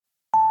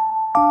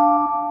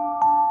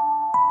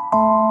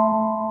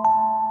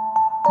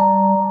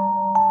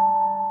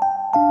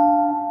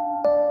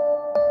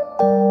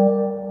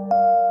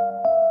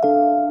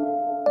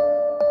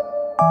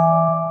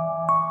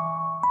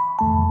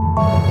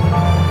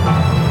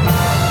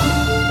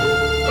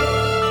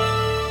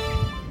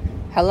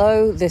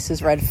Hello, this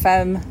is Red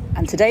Femme,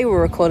 and today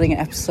we're recording an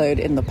episode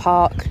in the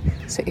park.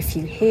 So if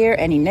you hear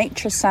any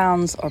nature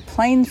sounds or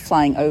planes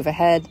flying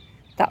overhead,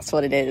 that's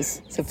what it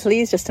is. So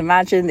please just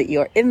imagine that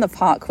you're in the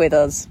park with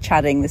us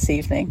chatting this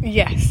evening.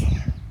 Yes,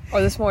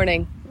 or this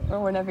morning, or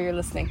whenever you're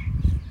listening.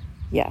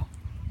 Yeah.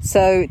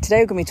 So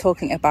today we're going to be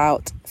talking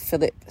about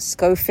Phillip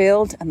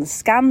Schofield and the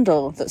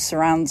scandal that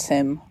surrounds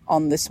him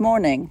on This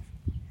Morning.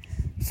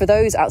 For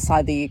those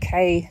outside the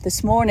UK,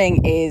 This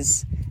Morning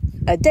is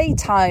a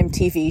daytime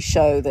TV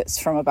show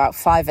that's from about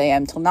 5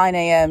 a.m. till 9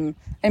 a.m.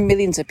 and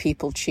millions of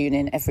people tune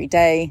in every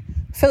day.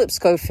 Phillip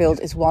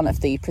Schofield is one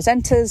of the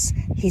presenters.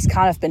 He's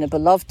kind of been a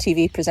beloved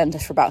TV presenter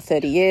for about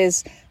 30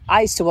 years.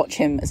 I used to watch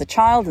him as a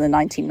child in the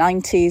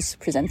 1990s,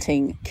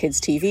 presenting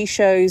kids' TV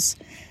shows.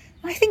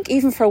 I think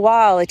even for a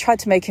while, they tried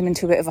to make him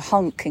into a bit of a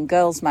hunk in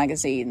girls'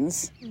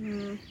 magazines.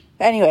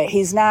 But anyway,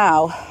 he's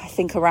now, I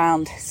think,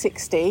 around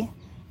 60,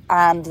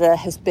 and there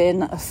has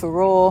been a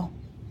furore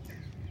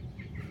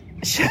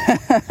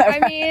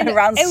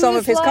around some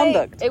of his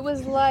conduct. It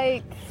was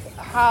like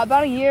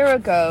about a year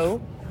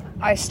ago,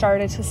 I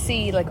started to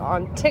see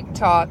on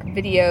TikTok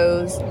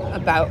videos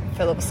about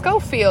Phillip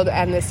Schofield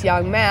and this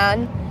young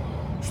man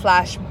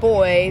 /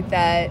 boy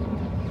that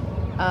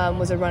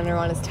was a runner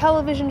on his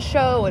television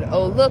show, and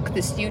oh look,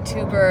 this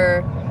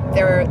YouTuber,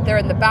 they're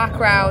in the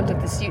background of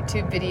this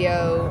YouTube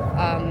video,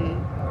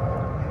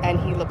 and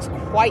he looks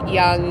quite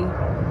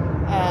young.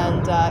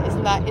 And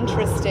isn't that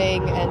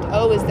interesting? And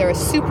is there a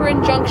super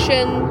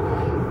injunction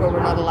where we're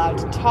not allowed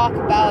to talk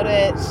about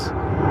it?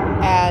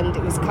 And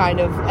it was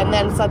and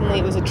then suddenly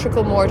it was a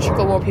trickle more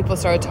people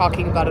started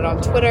talking about it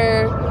on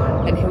Twitter.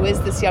 And who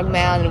is this young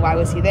man and why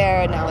was he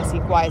there? And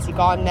why is he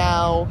gone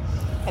now?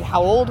 And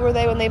how old were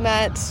they when they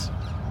met?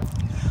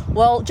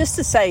 Well, just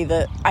to say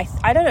that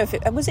I don't know if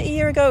was it a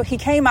year ago? He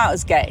came out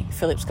as gay,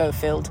 Phillip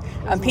Schofield.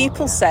 And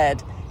people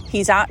said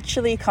he's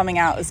actually coming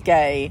out as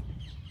gay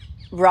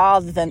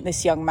rather than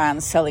this young man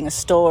selling a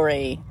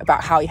story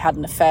about how he had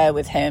an affair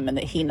with him and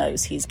that he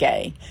knows he's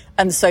gay.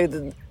 And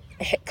so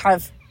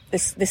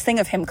this thing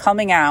of him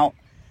coming out,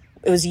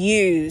 it was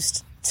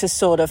used to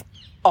sort of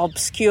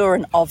obscure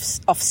and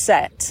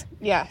offset.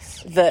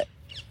 Yes. That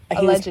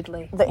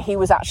allegedly. He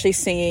was actually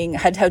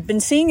had been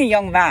seeing a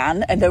young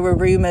man, and there were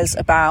rumours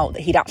about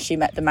that he'd actually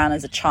met the man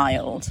as a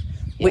child,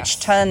 which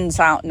turns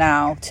out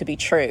now to be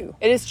true.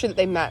 It is true that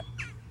they met.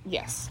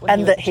 Yes.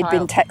 And that he'd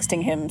been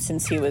texting him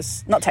since he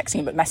was, not texting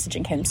him, but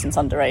messaging him since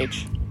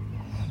underage.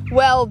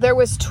 Well, there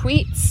was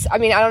tweets. I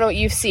mean, I don't know what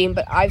you've seen,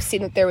 but I've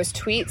seen that there was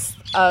tweets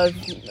of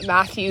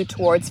Matthew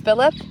towards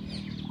Phillip,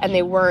 and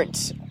they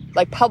weren't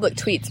public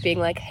tweets being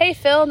like, hey,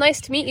 Phil, nice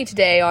to meet you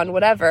today on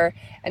whatever.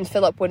 And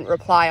Phillip wouldn't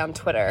reply on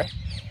Twitter.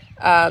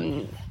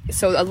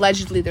 So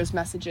allegedly there's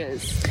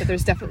messages, but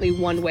there's definitely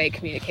one-way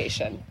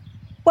communication.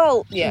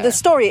 Well, The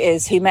story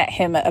is he met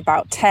him at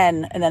about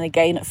 10 and then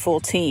again at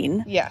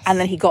 14. Yes. And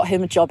then he got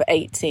him a job at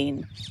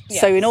 18.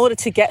 Yes. So in order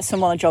to get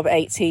someone a job at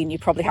 18, you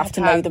probably have to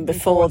know them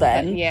before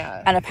then.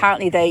 Yeah. And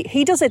apparently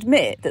he does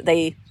admit that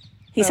he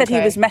said he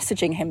was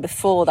messaging him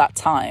before that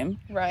time.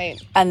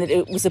 Right. And that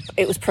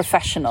it was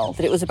professional,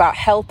 that it was about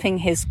helping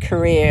his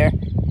career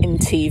in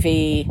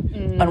TV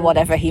and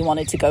whatever he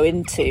wanted to go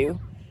into.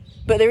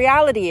 But the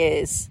reality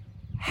is,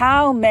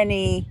 how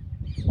many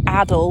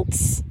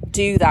adults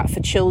do that for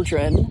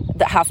children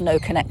that have no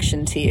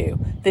connection to you?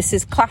 This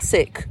is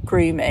classic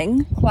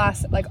grooming.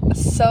 Classic,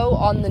 so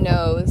on the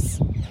nose.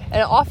 And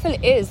it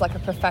often is a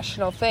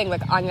professional thing.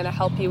 I'm going to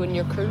help you in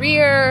your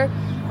career.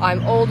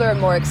 I'm older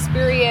and more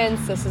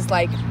experienced. This is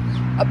a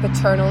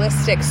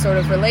paternalistic sort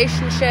of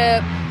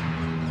relationship.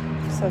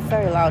 So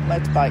very loud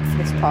motorbike for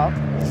this park.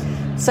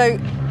 So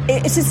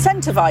it's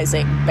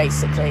incentivizing,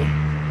 basically.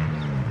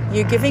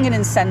 You're giving an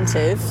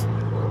incentive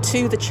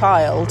to the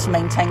child to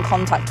maintain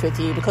contact with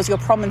you because you're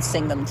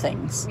promising them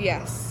things.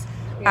 Yes.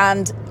 Yeah.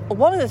 And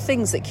one of the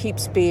things that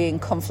keeps being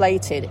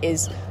conflated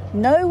is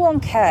no one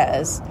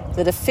cares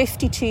that a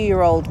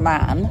 52-year-old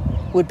man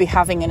would be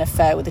having an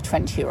affair with a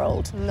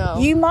 20-year-old. No.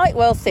 You might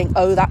well think,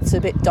 that's a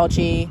bit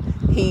dodgy.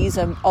 He's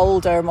an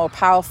older, more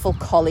powerful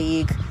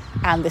colleague,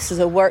 and this is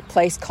a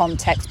workplace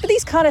context. But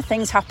these kind of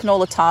things happen all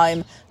the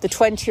time. The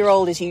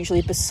 20-year-old is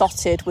usually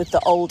besotted with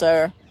the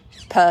older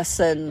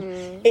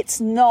person. It's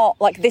not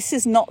this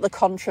is not the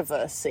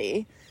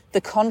controversy.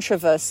 The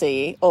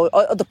controversy or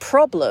the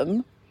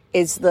problem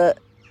is that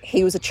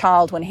he was a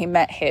child when he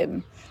met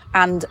him.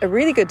 And a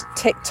really good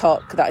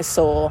TikTok that I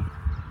saw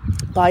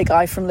by a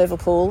guy from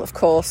Liverpool, of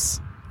course,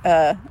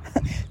 the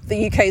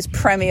UK's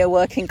premier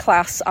working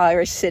class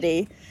Irish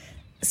city,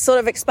 sort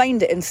of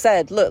explained it and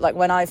said, look,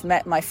 when I've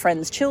met my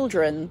friends'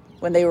 children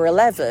when they were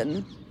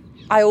 11,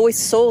 I always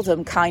saw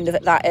them kind of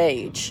at that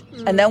age.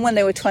 And then when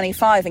they were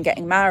 25 and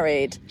getting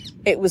married,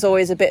 it was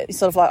always a bit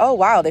sort of oh,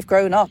 wow, they've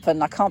grown up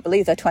and I can't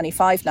believe they're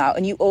 25 now.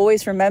 And you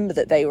always remember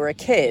that they were a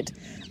kid.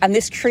 And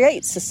this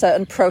creates a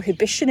certain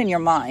prohibition in your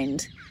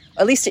mind.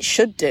 At least it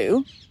should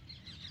do.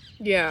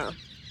 Yeah.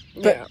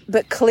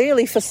 But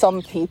clearly for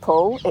some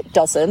people, it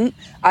doesn't.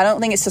 I don't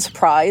think it's a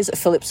surprise that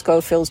Phillip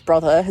Schofield's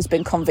brother has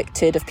been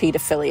convicted of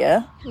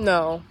paedophilia.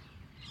 No.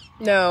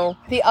 No.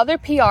 The other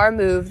PR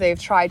move they've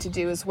tried to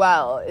do as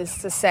well is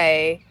to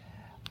say,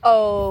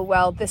 oh,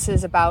 well, this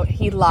is about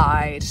he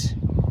lied.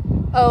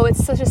 Oh,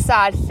 it's such a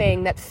sad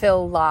thing that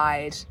Phil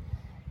lied.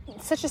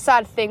 It's such a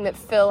sad thing that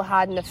Phil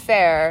had an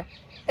affair.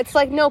 It's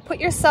like, no, put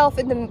yourself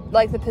in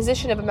the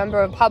position of a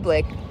member of the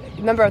public.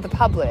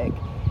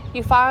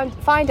 You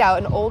find out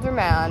an older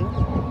man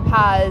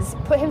has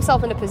put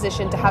himself in a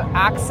position to have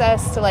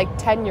access to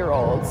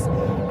 10-year-olds,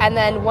 and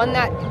then when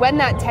that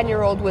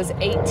 10-year-old was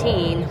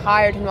 18,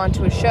 hired him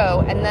onto a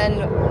show and then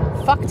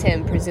fucked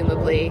him,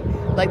 presumably.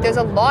 There's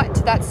a lot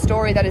to that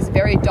story that is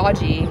very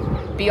dodgy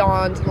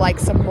beyond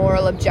some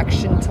moral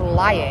objection to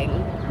lying.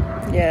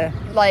 Yeah.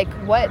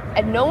 What?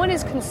 And no one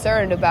is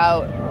concerned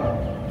about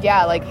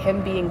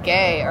him being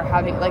gay or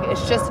having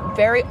it's just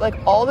very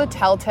all the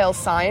telltale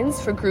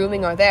signs for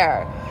grooming are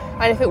there.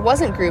 And if it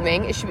wasn't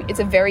grooming, it's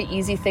a very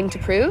easy thing to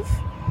prove.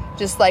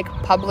 Just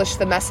publish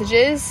the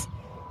messages,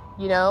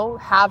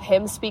 have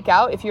him speak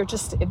out. If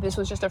this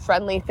was just a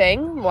friendly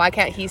thing, why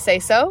can't he say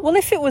so? Well,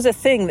 if it was a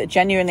thing that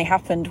genuinely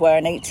happened where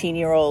an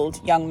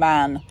 18-year-old young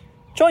man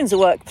joins a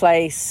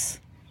workplace,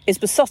 is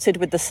besotted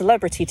with the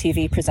celebrity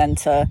TV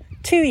presenter,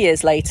 2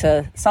 years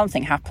later,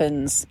 something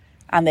happens,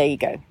 and there you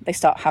go. They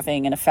start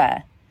having an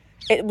affair.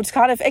 It was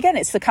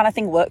it's the kind of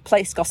thing,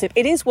 workplace gossip.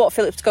 It is what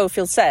Phillip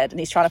Schofield said, and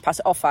he's trying to pass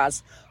it off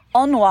as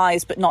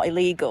unwise but not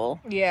illegal.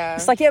 Yeah.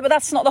 It's but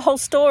that's not the whole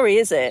story,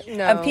 is it?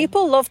 No. And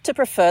people love to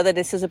prefer that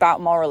this is about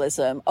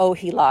moralism. Oh,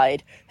 he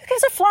lied. Who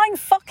gives a flying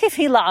fuck if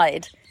he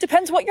lied?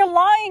 Depends what you're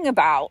lying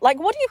about. What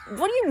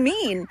do you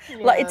mean?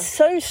 Yeah. It's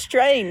so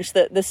strange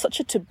that there's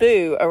such a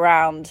taboo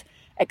around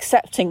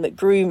accepting that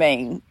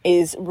grooming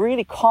is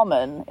really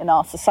common in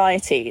our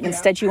society, and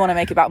instead you want to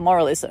make it about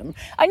moralism.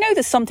 I know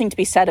there's something to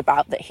be said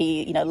about that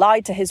he,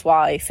 lied to his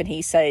wife, and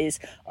he says,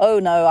 oh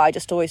no, I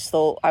just always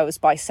thought I was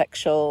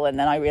bisexual, and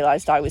then I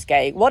realised I was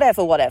gay.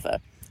 Whatever.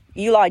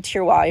 You lied to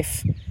your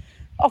wife.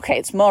 Okay,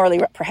 it's morally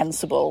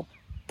reprehensible,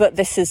 but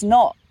this is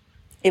not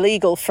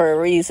illegal for a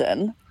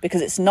reason,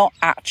 because it's not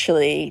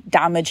actually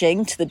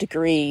damaging to the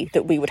degree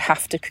that we would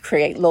have to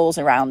create laws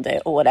around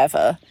it or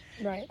whatever.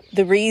 Right.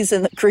 The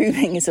reason that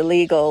grooming is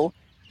illegal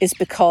is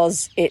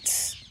because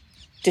it's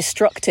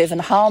destructive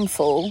and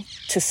harmful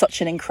to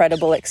such an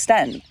incredible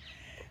extent.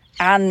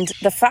 And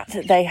the fact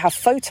that they have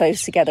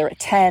photos together at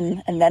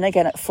 10 and then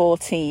again at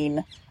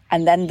 14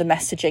 and then the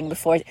messaging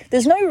before it,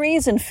 there's no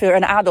reason for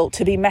an adult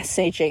to be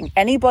messaging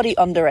anybody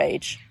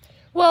underage.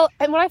 Well,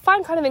 and what I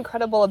find kind of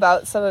incredible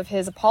about some of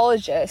his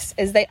apologists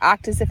is they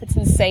act as if it's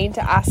insane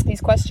to ask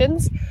these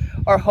questions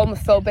or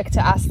homophobic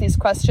to ask these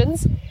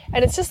questions.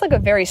 And it's just a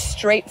very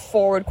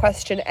straightforward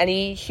question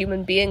any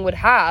human being would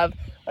have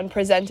when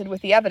presented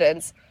with the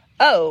evidence.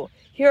 Oh,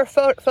 here are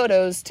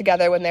photos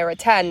together when they were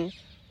 10,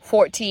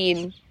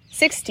 14,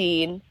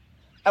 16.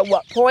 At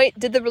what point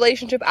did the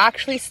relationship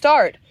actually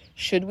start?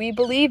 Should we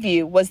believe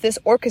you? Was this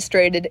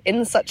orchestrated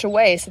in such a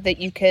way so that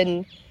you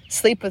can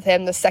sleep with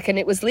him the second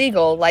it was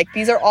legal?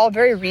 These are all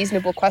very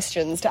reasonable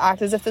questions. To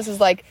act as if this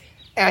is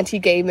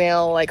anti-gay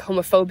male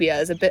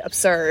homophobia is a bit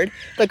absurd.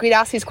 We'd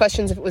ask these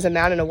questions if it was a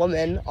man and a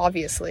woman,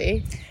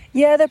 obviously.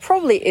 Yeah, there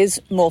probably is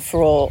more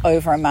for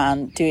over a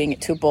man doing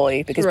it to a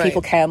boy, because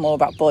people care more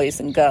about boys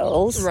than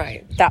girls.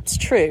 Right. That's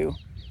true.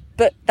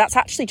 But that's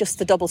actually just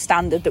the double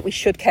standard, that we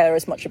should care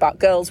as much about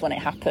girls when it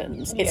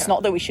happens. It's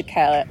not that we should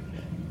care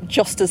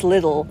just as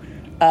little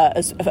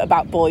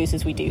about boys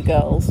as we do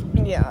girls.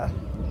 Yeah.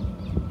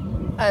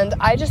 And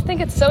I just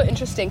think it's so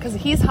interesting because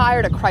he's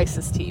hired a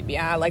crisis team,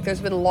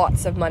 there's been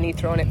lots of money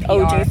thrown at PR.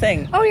 Oh, do you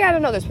think? Oh, yeah, I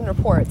don't know. There's been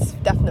reports,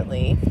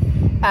 definitely.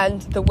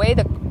 And the way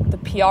that the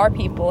PR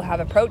people have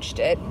approached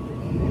it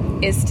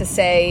is to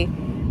say,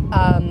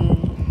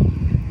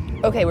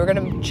 okay, we're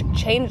going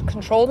to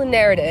control the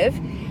narrative.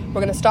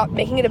 We're going to stop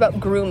making it about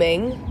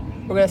grooming.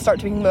 We're going to start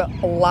talking about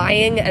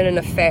lying and an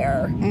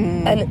affair.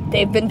 Mm. And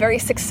they've been very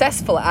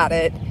successful at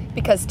it.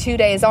 Because 3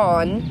 days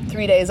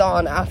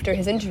on after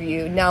his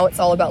interview, now it's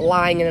all about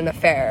lying and an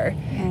affair.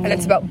 Mm. And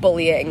it's about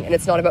bullying, and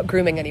it's not about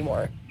grooming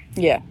anymore.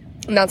 Yeah.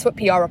 And that's what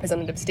PR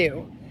representatives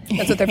do.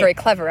 That's what they're very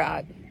clever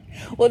at.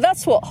 Well,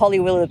 that's what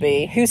Holly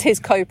Willoughby, who's his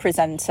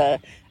co-presenter,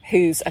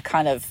 who's a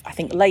kind of, I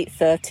think, late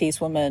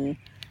 30s woman,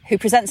 who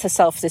presents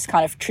herself as this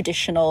kind of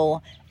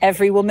traditional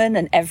every woman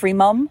and every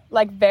mum.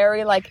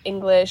 Very,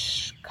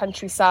 English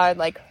countryside,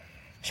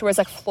 she wears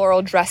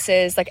floral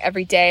dresses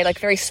every day,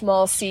 very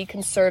small C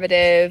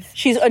conservative.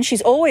 She's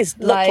always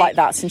looked like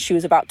that since she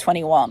was about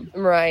 21.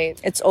 Right.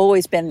 It's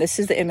always been, this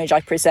is the image I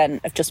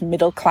present of just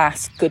middle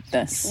class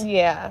goodness.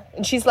 Yeah.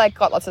 And she's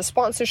got lots of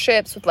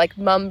sponsorships with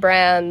mum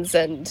brands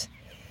and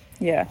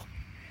yeah.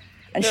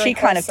 And she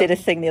kind of did a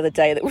thing the other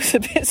day that was a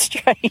bit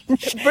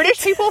strange.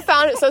 British people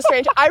found it so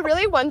strange. I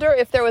really wonder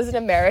if there was an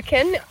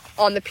American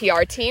on the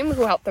PR team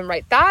who helped them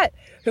write that,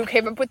 who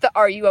came up with the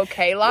 "Are you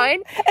okay?"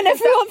 line. And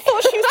everyone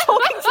thought she was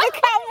talking to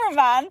the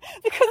cameraman,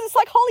 because it's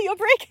Holly, you're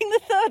breaking the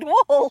third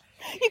wall.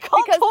 You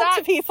can't talk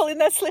to people in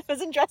their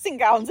slippers and dressing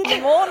gowns in the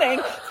morning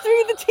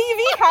through the TV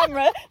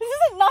camera. This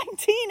isn't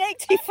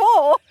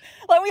 1984.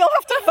 We all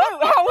have to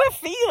vote how we're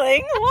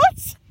feeling.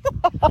 What?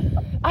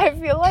 I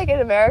feel like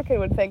an American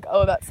would think,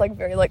 oh, that's like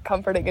very like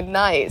comforting and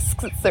nice,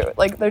 because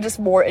they're just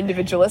more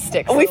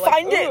individualistic. So we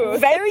find it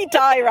very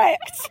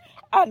direct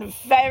and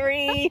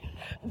very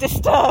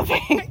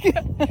disturbing.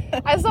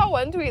 I saw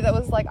one tweet that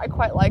was like, I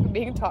quite like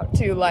being talked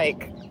to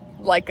like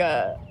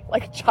a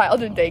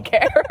child in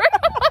daycare.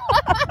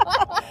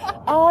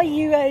 Are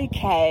you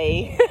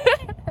okay?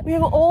 We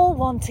were all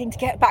wanting to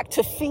get back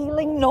to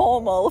feeling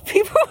normal.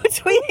 People were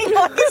tweeting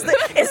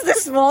like, is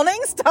this morning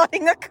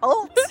starting a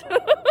cult?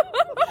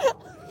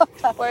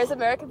 Whereas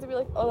Americans would be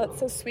like, oh, that's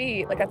so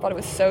sweet. Like, I thought it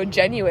was so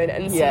genuine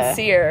and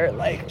sincere.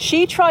 Like,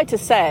 she tried to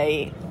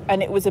say,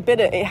 and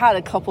it had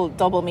a couple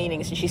double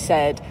meanings, and she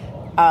said,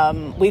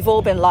 we've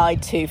all been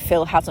lied to,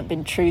 Phil hasn't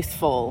been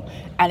truthful,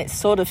 and it's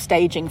sort of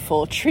staging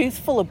for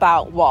truthful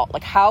about what?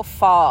 Like, how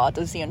far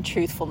does the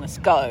untruthfulness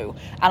go?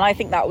 And I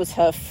think that was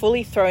her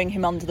fully throwing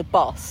him under the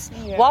bus,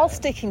 while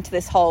sticking to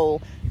this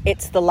whole,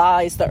 it's the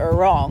lies that are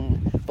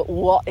wrong, but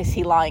what is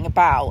he lying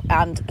about?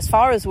 And as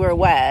far as we're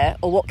aware,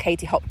 or what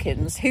Katie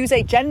Hopkins, who's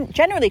a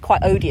generally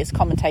quite odious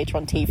commentator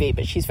on TV,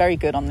 but she's very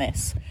good on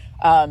this,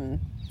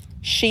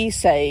 she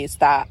says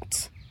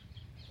that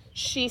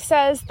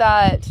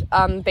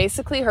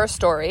basically her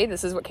story,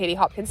 this is what Katie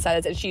Hopkins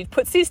says, and she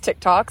puts these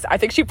TikToks, I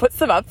think she puts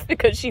them up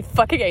because she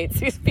fucking hates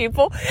these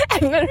people,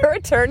 and then her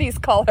attorneys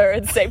call her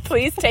and say,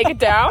 please take it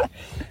down.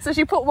 So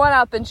she put one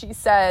up and she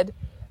said,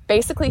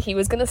 basically he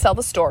was going to sell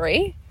the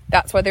story.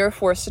 That's why they were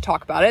forced to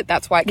talk about it.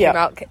 That's why it came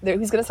out. He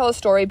was going to sell a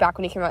story back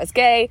when he came out as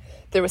gay.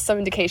 There was some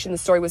indication the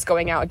story was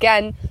going out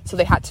again, so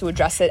they had to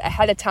address it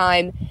ahead of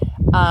time.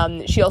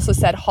 She also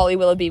said Holly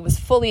Willoughby was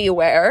fully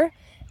aware,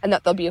 and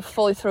that they'll be a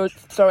fully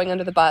throwing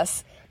under the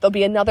bus. There'll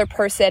be another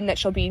person that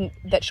she'll be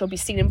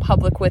seen in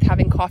public with,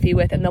 having coffee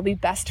with, and they'll be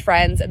best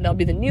friends, and they'll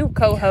be the new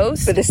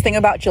co-host. But this thing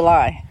about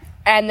July.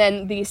 And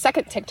then the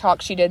second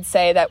TikTok she did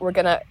say that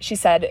she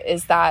said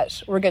is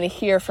that we're gonna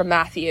hear from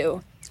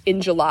Matthew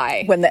in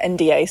July when the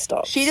NDA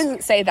stops. She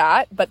didn't say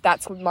that, but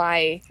that's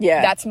my we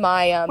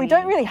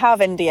don't really have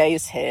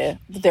NDAs here.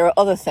 There are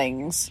other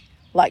things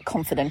like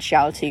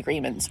confidentiality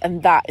agreements,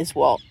 and that is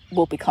what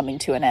will be coming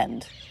to an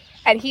end.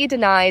 And he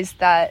denies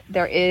that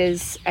there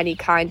is any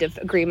kind of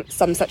agreement,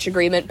 some such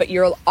agreement, but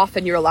you're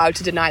allowed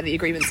to deny the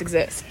agreements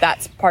exist.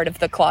 That's part of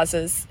the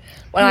clauses.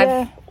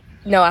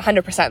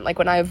 100%. Like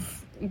when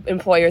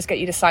employers get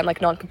you to sign like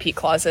non-compete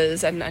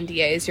clauses and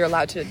NDAs, you're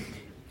allowed to.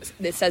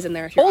 It says in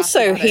there. If you're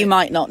also, he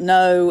might not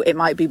know. It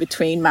might be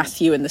between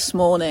Matthew and This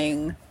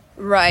Morning.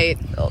 Right.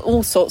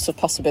 All sorts of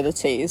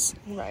possibilities.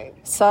 Right.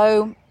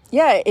 So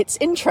yeah, it's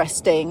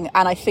interesting,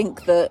 and I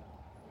think that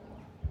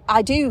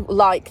I do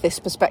like this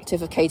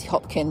perspective of Katie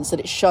Hopkins, that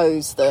it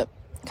shows that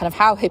kind of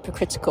how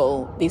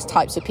hypocritical these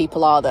types of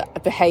people are,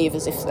 that behave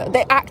as if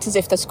they act as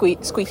if they're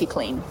squeaky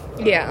clean.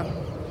 Yeah.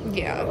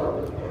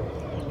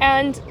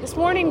 And This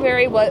Morning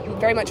very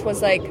much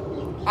was like,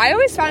 I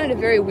always found it a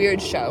very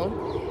weird show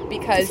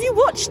because you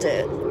watched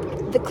it,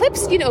 the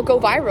clips go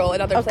viral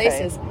in other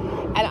places,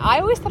 and I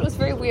always thought it was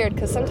very weird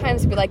because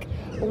sometimes it'd be like,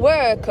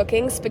 we're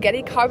cooking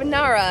spaghetti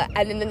carbonara,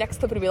 and then the next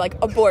clip would be like,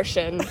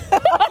 abortion.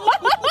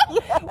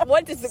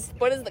 What does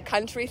the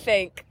country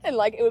think? And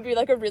like it would be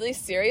like a really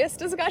serious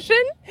discussion.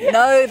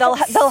 No,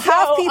 they'll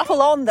have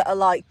people on that are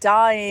like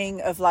dying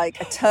of like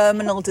a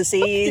terminal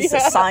disease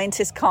that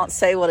scientists can't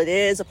say what it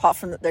is apart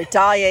from that they're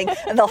dying,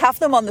 and they'll have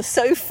them on the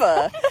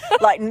sofa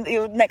like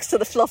next to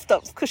the fluffed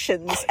up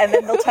cushions, and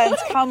then they'll turn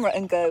to camera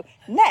and go,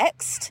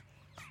 next,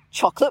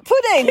 chocolate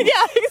pudding.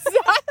 Yeah,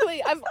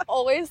 exactly. I've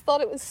always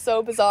thought it was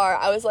so bizarre.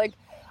 I was like,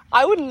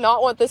 I would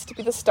not want this to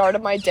be the start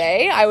of my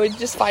day. I would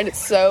just find it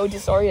so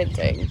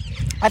disorienting.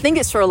 I think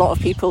it's for a lot of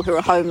people who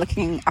are home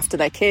looking after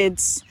their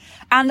kids.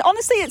 And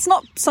honestly, it's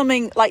not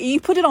something like you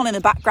put it on in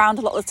the background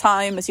a lot of the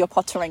time as you're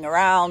pottering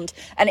around.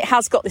 And it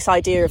has got this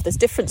idea of there's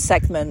different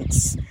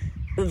segments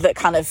that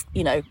kind of,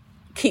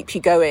 keep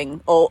you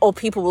going, or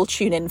people will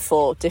tune in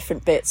for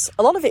different bits.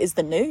 A lot of it is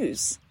the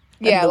news.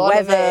 Yeah, a lot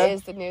of it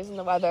is the news and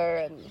the weather,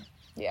 and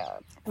yeah.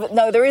 But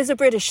no, there is a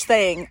British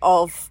thing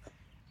of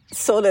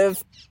sort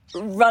of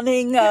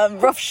running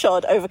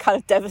roughshod over kind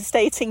of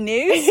devastating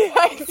news.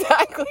 Yeah,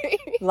 exactly.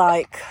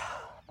 Like,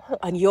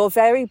 and you're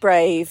very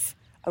brave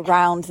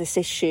around this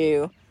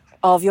issue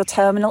of your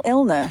terminal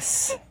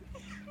illness.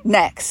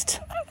 Next,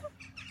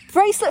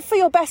 bracelet for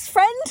your best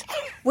friend?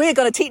 We're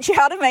going to teach you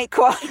how to make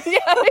one. Yeah,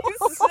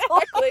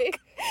 exactly.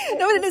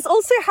 No, and it's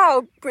also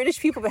how British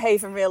people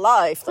behave in real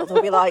life.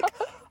 They'll be like,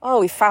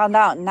 oh, we found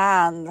out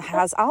Nan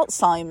has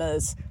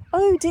Alzheimer's.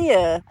 Oh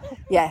dear.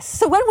 Yes.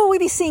 So when will we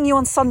be seeing you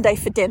on Sunday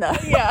for dinner?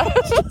 Yeah.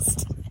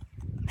 Just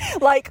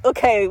like,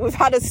 okay, we've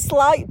had a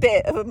slight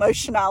bit of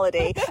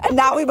emotionality and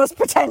now we must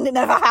pretend it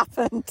never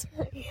happened.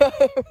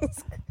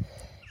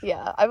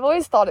 Yeah, I've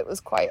always thought it was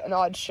quite an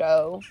odd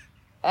show.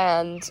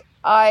 And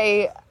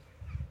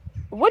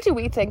what do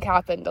we think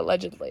happened,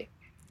 allegedly?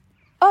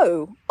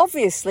 Oh,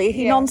 obviously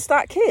he nonced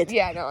that kid.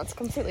 Yeah, no, it's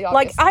completely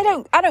obvious.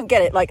 Like, I don't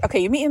get it. Like, okay,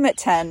 you meet him at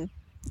 10,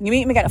 you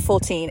meet him again at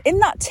 14. In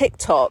that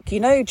TikTok,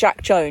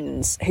 Jack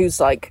Jones, who's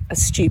like a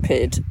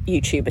stupid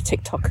YouTuber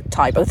TikTok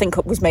type, I think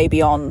it was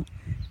maybe on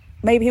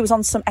maybe he was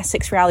on some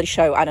Essex reality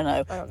show, I don't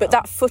know. But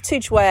that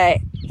footage where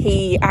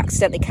he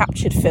accidentally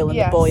captured Phil and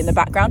the boy in the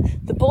background,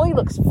 the boy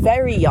looks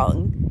very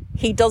young.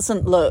 He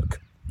doesn't look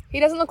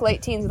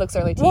late teens, he looks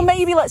early teens. Well,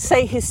 maybe let's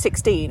say he's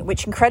 16,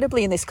 which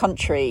incredibly in this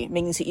country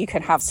means that you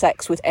can have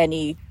sex with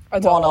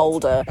anyone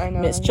older. I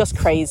know. It's just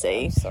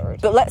crazy.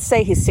 Absurd. But let's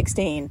say he's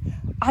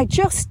 16. I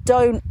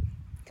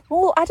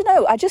don't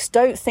know. I just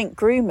don't think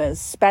groomers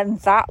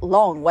spend that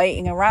long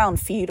waiting around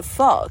for you to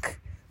fuck.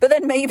 But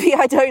then maybe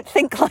I don't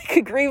think like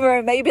a groomer,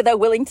 and maybe they're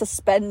willing to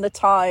spend the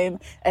time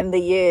and the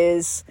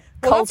years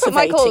cultivating that's what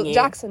Michael you.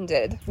 Jackson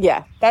did.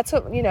 Yeah. That's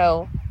what,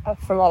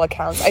 from all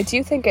accounts. I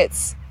do think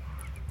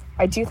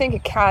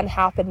it can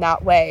happen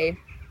that way.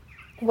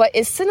 What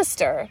is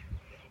sinister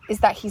is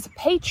that he's a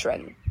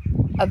patron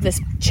of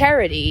this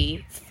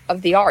charity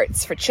of the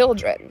arts for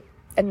children.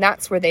 And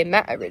that's where they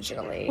met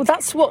originally. Well,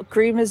 that's what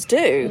groomers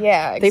do.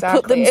 Yeah, exactly. They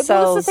put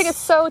themselves... This thing is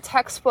so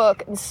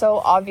textbook and so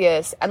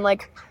obvious. And,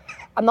 like,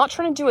 I'm not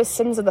trying to do a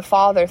sins of the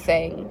father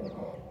thing.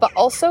 But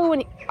also,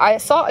 when I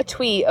saw a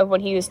tweet of when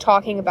he was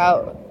talking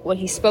about... when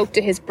he spoke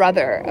to his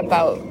brother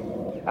about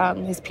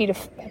his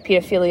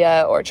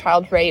pedophilia or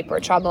child rape or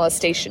child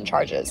molestation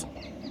charges.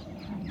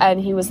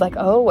 And he was like,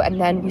 and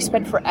then we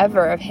spent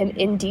forever of him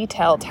in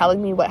detail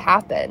telling me what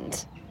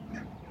happened.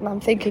 And I'm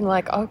thinking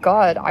like, oh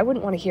God, I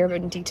wouldn't want to hear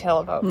in detail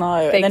about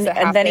things that happened.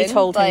 And then he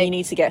told him, you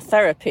need to get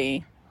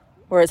therapy.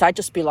 Whereas I'd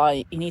just be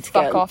like, you need to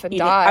fuck off and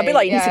die. I'd be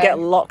like, you need to get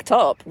locked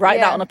up. Write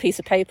that on a piece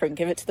of paper and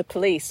give it to the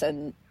police.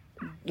 And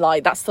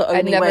like, that's the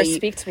only way. And never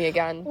speak to me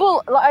again.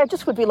 Well, like, I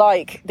just would be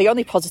like, the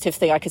only positive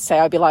thing I could say,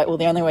 I'd be like, well,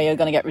 the only way you're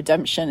going to get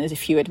redemption is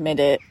if you admit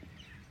it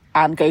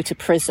and go to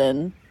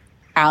prison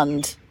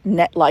and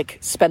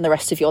spend the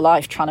rest of your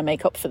life trying to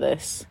make up for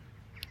this.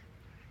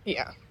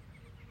 Yeah.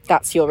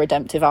 That's your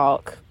redemptive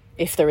arc,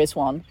 if there is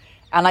one.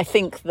 And I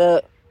think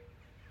that,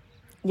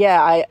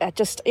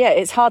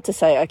 it's hard to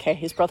say, okay,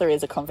 his brother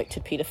is a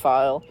convicted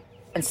paedophile,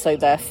 and so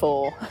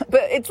therefore...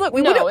 But it's, look,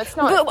 it's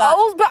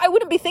not but I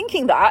wouldn't be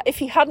thinking that if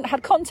he hadn't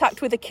had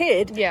contact with a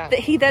kid that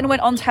he then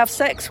went on to have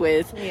sex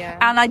with. Yeah.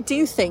 And I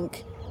do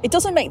think it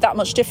doesn't make that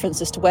much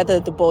difference as to whether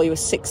the boy was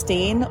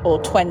 16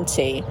 or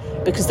 20,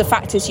 because the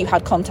fact is you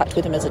had contact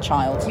with him as a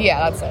child.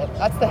 Yeah, that's it.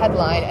 That's the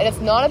headline. And it's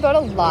not about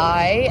a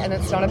lie, and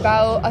it's not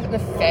about an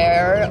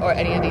affair or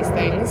any of these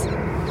things.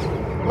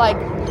 Like,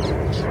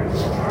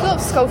 Phillip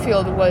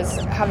Schofield was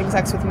having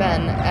sex with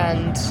men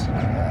and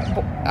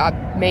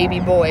maybe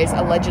boys,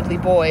 allegedly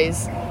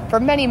boys, for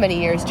many,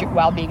 many years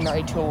while being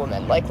married to a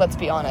woman. Like, let's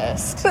be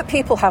honest. But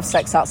people have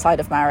sex outside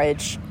of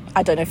marriage.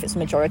 I don't know if it's a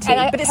majority,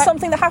 but it's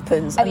something that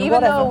happens. And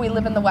even though we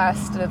live in the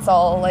West and it's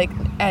all like,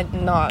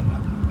 and not,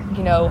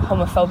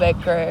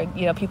 homophobic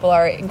or, people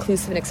are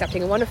inclusive and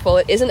accepting and wonderful,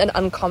 it isn't an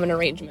uncommon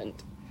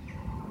arrangement.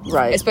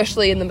 Right.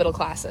 Especially in the middle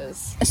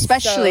classes.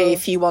 Especially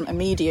if you want a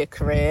media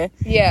career.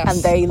 Yes.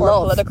 And they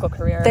love a political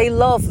career. They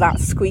love that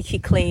squeaky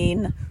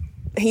clean.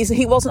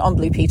 He wasn't on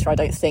Blue Peter, I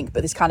don't think,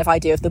 but this kind of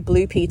idea of the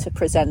Blue Peter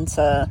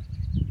presenter,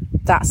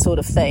 that sort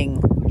of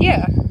thing.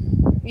 Yeah.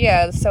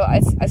 Yeah, so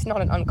it's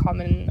not an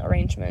uncommon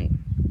arrangement.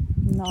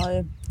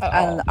 No.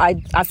 And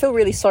I feel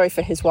really sorry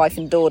for his wife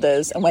and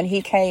daughters. And when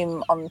he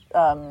came on,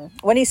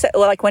 when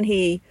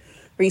he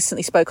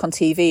recently spoke on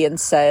TV and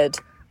said,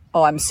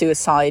 I'm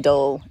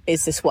suicidal,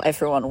 is this what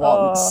everyone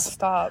wants? Oh,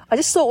 stop. I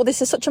just thought, well,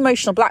 this is such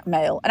emotional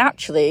blackmail. And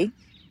actually,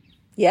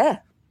 yeah.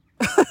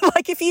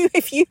 Like,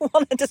 if you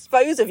want to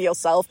dispose of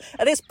yourself,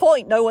 at this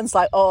point, no one's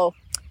like, oh,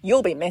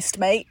 you'll be missed,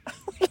 mate.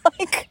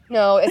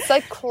 No, it's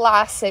like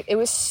classic. It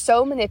was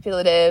so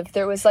manipulative.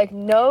 There was like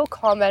no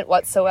comment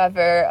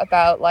whatsoever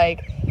about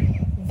like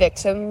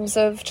victims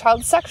of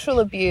child sexual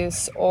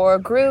abuse or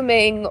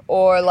grooming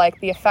or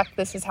like the effect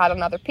this has had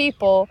on other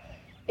people.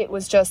 It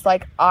was just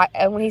like,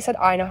 and when he said,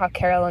 I know how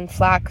Carolyn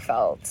Flack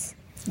felt,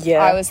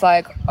 I was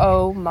like,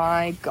 oh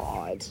my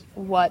God,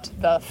 what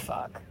the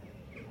fuck?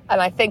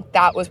 And I think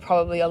that was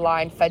probably a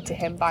line fed to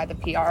him by the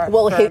PR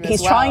Well, firm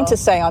he's trying to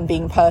say I'm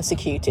being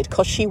persecuted,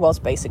 because she was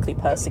basically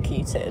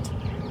persecuted.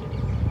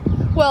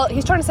 Well,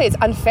 he's trying to say it's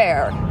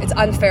unfair. It's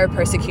unfair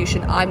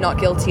persecution. I'm not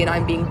guilty and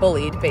I'm being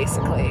bullied,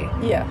 basically.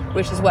 Yeah.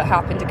 Which is what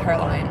happened to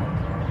Caroline.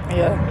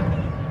 Yeah.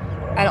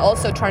 And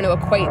also trying to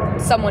equate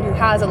someone who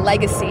has a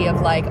legacy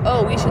of like,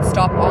 oh, we should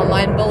stop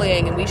online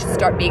bullying and we should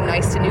start being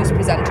nice to news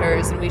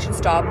presenters and we should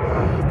stop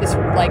this,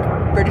 like,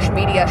 British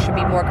media should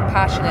be more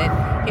compassionate.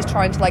 He's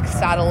trying to like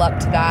saddle up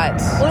to that.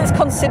 Well, it's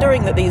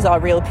considering that these are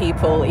real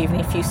people, even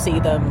if you see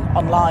them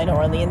online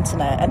or on the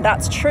internet, and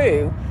that's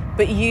true.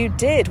 But you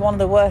did one of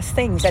the worst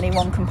things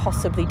anyone can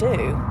possibly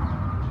do.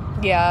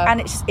 Yeah.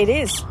 And it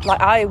is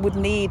like, I would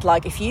need,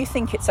 like, if you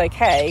think it's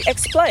okay,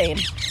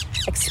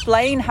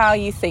 explain how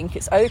you think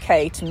it's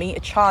okay to meet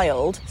a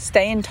child,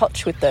 stay in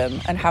touch with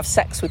them and have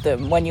sex with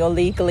them when you're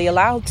legally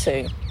allowed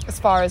to. As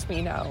far as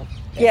we know.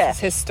 It's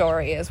his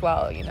story as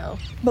well,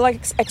 But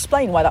like,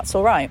 explain why that's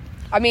all right.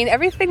 I mean,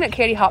 everything that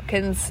Katie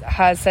Hopkins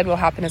has said will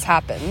happen has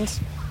happened.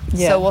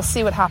 Yeah. So we'll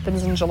see what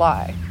happens in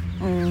July.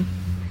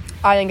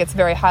 I think it's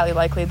very highly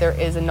likely there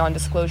is a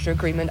non-disclosure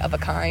agreement of a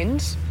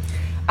kind.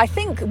 I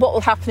think what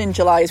will happen in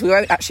July is we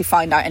won't actually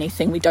find out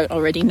anything we don't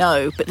already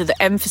know, but the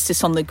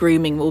emphasis on the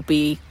grooming will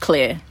be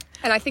clear.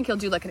 And I think he'll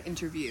do like an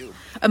interview.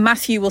 And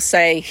Matthew will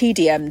say, he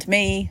DM'd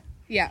me.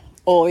 Yeah.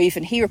 Or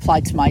even he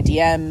replied to my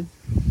DM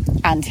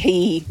and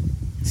he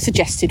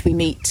suggested we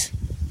meet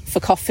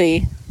for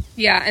coffee.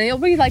 Yeah, and it'll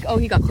be like, oh,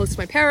 he got close to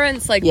my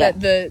parents, like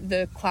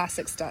the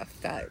classic stuff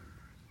that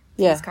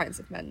these kinds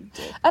of men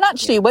do. And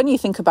actually, when you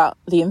think about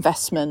the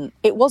investment,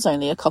 it was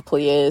only a couple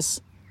of years.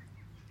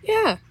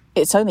 Yeah.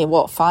 It's only,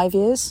 5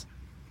 years?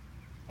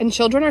 And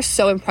children are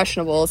so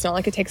impressionable. It's not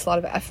like it takes a lot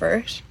of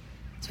effort.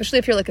 Especially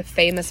if you're like a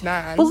famous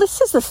man. Well,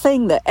 this is the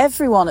thing, that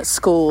everyone at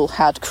school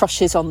had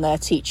crushes on their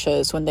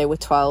teachers when they were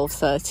 12,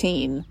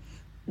 13.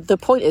 The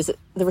point is that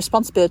the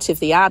responsibility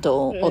of the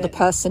adult or the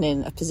person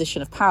in a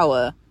position of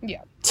power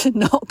to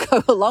not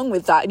go along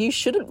with that. And you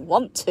shouldn't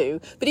want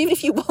to. But even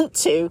if you want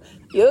to,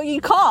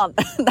 you can't.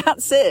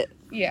 That's it.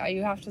 Yeah,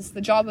 you have to. The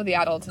job of the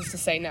adult is to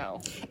say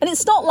no. And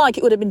it's not like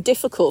it would have been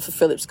difficult for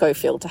Phillip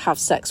Schofield to have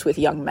sex with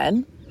young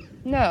men.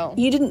 No.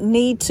 You didn't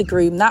need to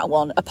groom that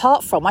one,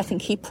 apart from, I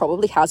think he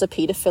probably has a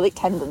paedophilic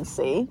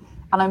tendency,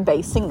 and I'm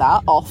basing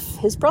that off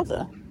his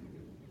brother.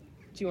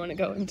 Do you want to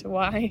go into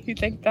why you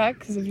think that?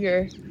 Because of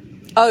your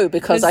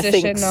because I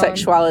think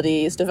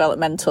sexuality is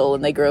developmental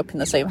and they grew up in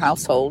the same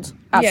household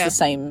as the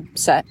same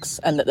sex,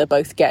 and that they're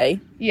both gay.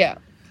 Yeah.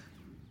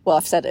 Well,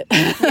 I've said it.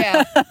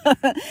 Yeah.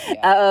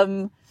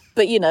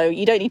 But, you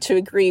don't need to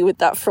agree with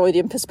that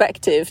Freudian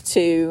perspective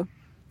to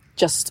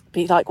just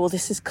be like, well,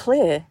 this is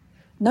clear.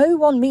 No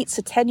one meets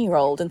a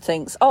 10-year-old and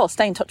thinks, oh, I'll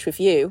stay in touch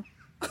with you.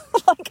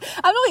 Like,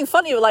 I'm not being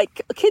funny, but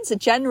like, kids are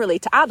generally,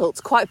 to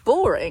adults, quite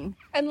boring.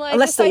 And like,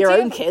 unless they're your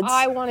own kids.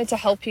 I wanted to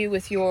help you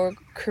with your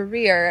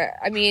career.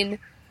 I mean,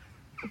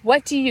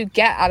 what do you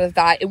get out of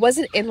that? It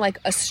wasn't in like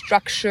a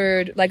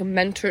structured like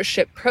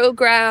mentorship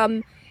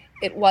program.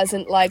 It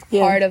wasn't like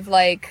part of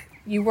like,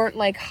 you weren't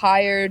like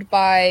hired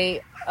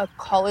by a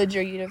college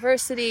or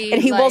university. And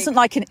he wasn't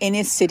like an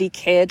inner city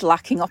kid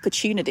lacking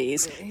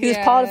opportunities. He was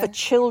part of a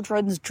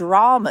children's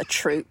drama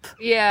troupe.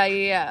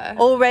 Yeah.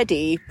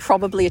 Already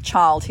probably a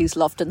child who's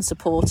loved and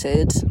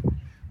supported.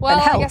 Well,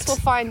 and helped. I guess we'll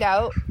find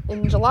out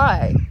in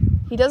July.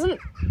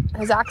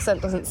 His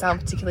accent doesn't sound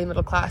particularly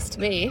middle class to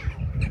me,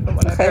 from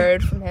what I've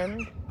heard from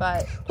him.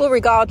 But well,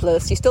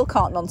 regardless, you still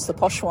can't nonce the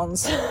posh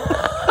ones.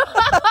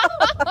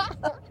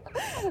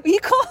 You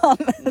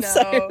can't. No.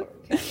 So,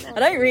 I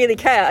don't really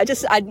care.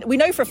 We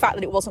know for a fact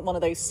that it wasn't one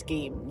of those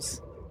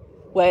schemes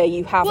where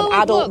you have an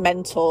adult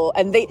mentor,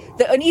 and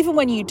and even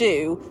when you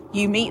do,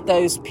 you meet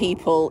those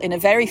people in a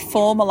very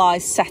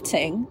formalized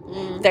setting.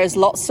 There's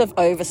lots of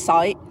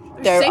oversight.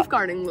 There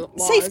safeguarding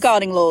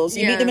laws.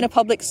 You meet them in a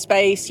public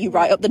space. You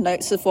write up the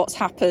notes of what's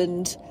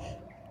happened.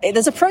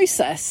 There's a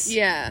process.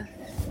 Yeah,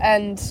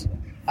 and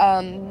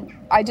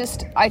I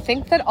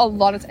think that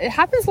it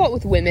happens a lot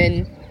with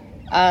women.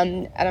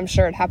 And I'm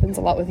sure it happens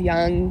a lot with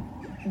young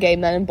gay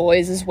men and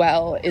boys as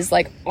well, is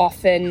like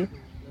often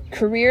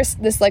careers,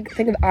 this like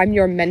think of I'm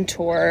your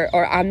mentor,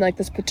 or I'm like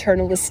this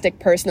paternalistic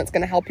person that's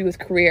going to help you with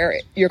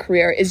your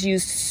career is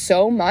used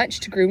so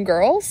much to groom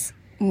girls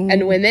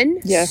and women.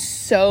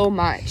 So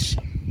much.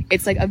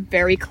 It's like a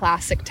very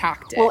classic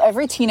tactic. Well,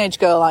 every teenage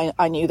girl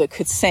I knew that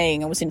could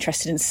sing and was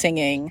interested in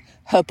singing,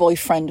 her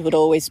boyfriend would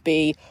always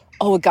be,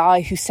 a guy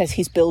who says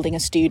he's building a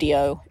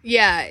studio.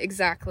 Yeah,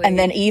 exactly. And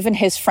then even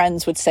his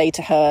friends would say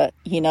to her,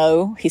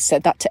 he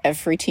said that to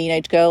every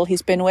teenage girl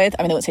he's been with.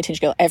 I mean, they wouldn't say teenage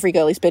girl, every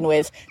girl he's been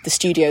with, the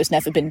studio's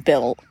never been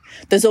built.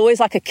 There's always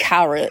like a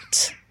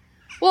carrot.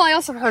 Well, I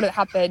also heard it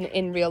happen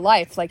in real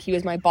life. Like, he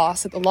was my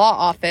boss at the law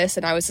office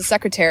and I was the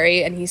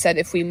secretary, and he said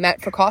if we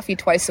met for coffee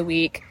twice a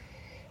week,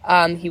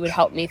 he would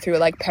help me through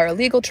like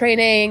paralegal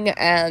training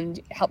and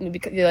help me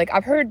because like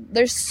I've heard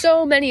there's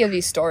so many of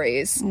these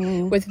stories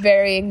with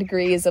varying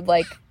degrees of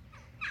like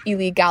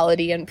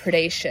illegality and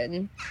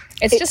predation.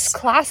 It's just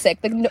classic.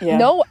 Like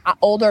no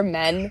older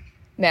man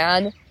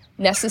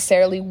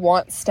necessarily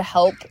wants to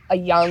help a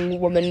young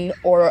woman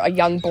or a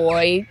young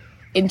boy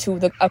into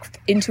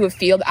a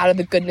field out of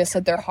the goodness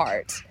of their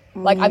heart.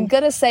 Like, I'm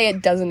gonna say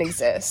it doesn't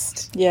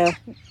exist. Yeah,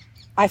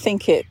 I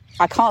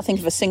can't think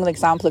of a single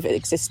example of it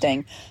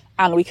existing.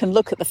 And we can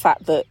look at the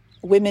fact that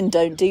women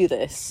don't do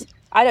this.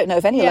 I don't know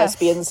of any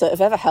lesbians that have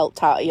ever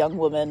helped out a young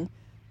woman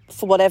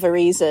for whatever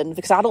reason,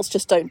 because adults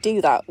just don't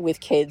do that with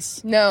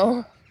kids.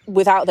 No.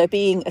 Without there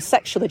being a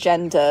sexual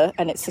agenda,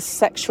 and it's a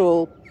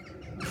sexual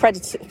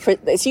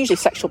it's usually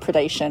sexual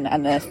predation,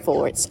 and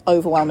therefore it's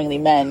overwhelmingly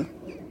men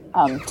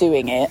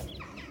doing it.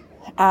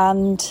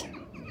 And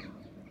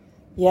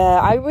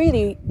I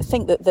really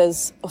think that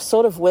there's a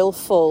sort of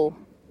willful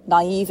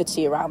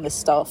naivety around this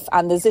stuff,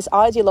 and there's this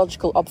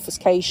ideological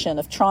obfuscation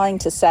of trying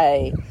to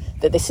say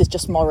that this is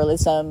just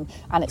moralism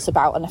and it's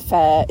about an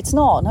affair. It's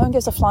not. No one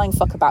gives a flying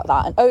fuck about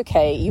that. And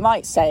okay, you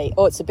might say,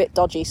 it's a bit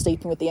dodgy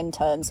sleeping with the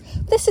interns.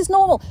 But this is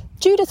normal.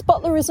 Judith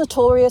Butler is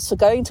notorious for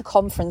going to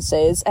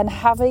conferences and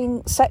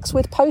having sex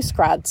with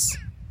postgrads.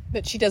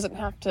 That she doesn't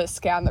have to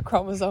scan the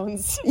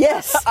chromosomes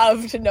Yes.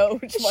 to know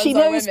which ones She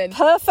are knows women.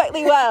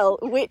 perfectly well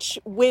which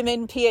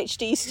women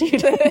PhD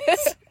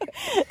students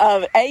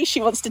A,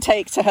 she wants to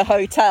take to her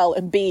hotel,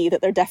 and B,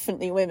 that they're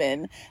definitely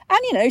women. And,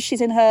 you know,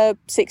 she's in her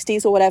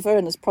 60s or whatever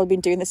and has probably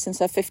been doing this since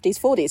her 50s,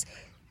 40s.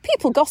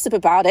 People gossip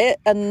about it,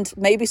 and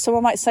maybe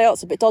someone might say, oh,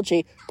 it's a bit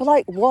dodgy. But,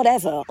 like,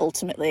 whatever,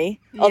 ultimately,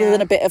 other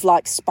than a bit of,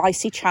 like,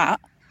 spicy chat.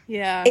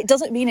 Yeah. It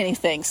doesn't mean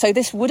anything. So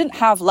this wouldn't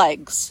have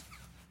legs.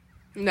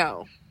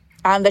 No.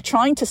 And they're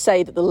trying to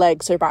say that the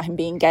legs are about him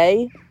being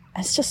gay.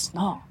 And it's just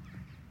not.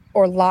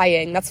 Or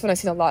lying. That's when I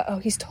see a lot. Oh,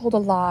 he's told a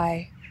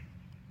lie.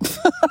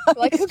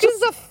 Like, who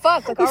gives a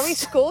fuck? Like, are we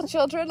school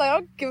children? Like, I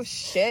don't give a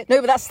shit. No,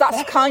 but that's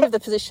kind of the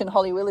position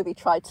Holly Willoughby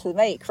tried to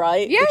make,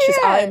 right? Yeah, Which is,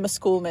 yeah. I'm a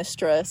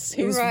schoolmistress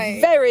who's Right.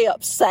 very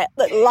upset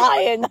that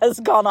lying has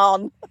gone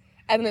on.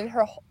 And then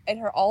her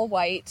all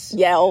white.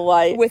 Yeah, all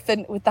white. With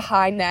the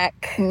high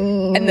neck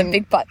and the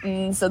big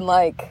buttons, and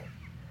like,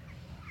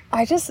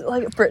 I just,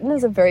 like, Britain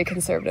is a very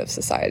conservative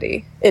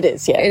society. It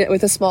is, yeah.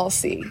 With a small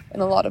c in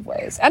a lot of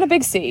ways. And a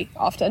big C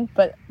often,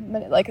 but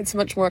like, it's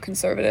much more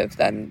conservative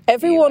than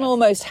Everyone the US.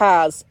 almost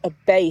has a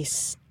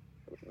base,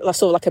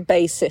 sort of like a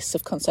basis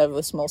of conservative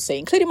with small c,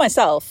 including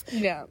myself.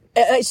 Yeah.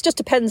 It just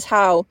depends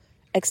how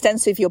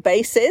extensive your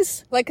base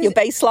is, Like, your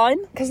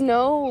baseline. Because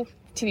no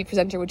TV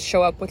presenter would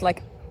show up with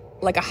like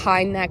a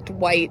high-necked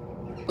white,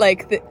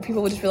 like,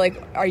 people would just be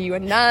like, are you a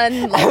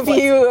nun? Like, Have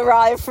you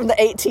arrived from the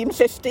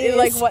 1850s?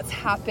 Like, what's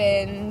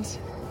happened?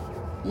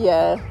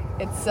 Yeah.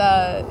 It's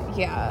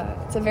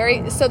it's a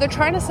very, so they're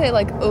trying to say,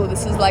 like, oh,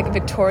 this is like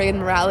Victorian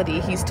morality,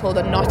 he's told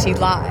a naughty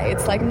lie.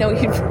 It's like, no,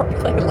 you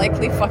probably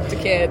likely fucked a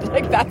kid.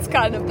 Like, that's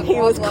kind of the He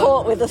problem. was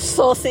caught with a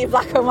saucy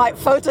black and white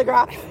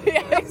photograph.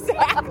 Yeah,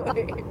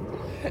 exactly.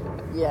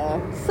 Yeah.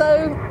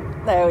 So,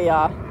 there we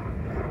are.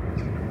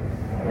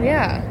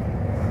 Yeah.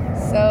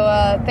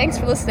 So, thanks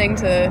for listening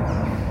to,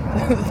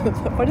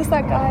 what is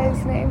that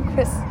guy's name?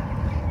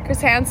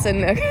 Chris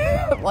Hansen,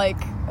 like,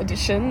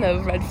 edition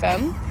of Red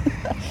Femme.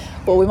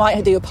 Well, we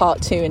might do a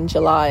part 2 in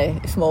July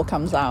if more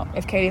comes out.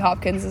 If Katie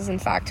Hopkins is in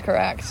fact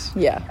correct.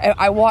 Yeah.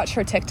 I watch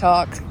her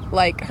TikTok,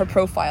 like, her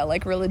profile,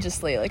 like,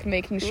 religiously, like,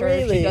 making sure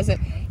Really? she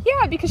doesn't.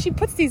 Yeah, because she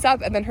puts these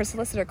up and then her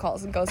solicitor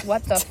calls and goes,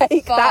 what the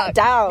Take fuck? that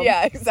down.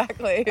 Yeah,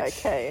 exactly.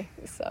 Okay.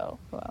 So,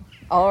 Well,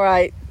 all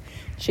right.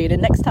 Tune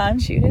in next time.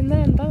 tune in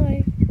then.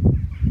 Bye.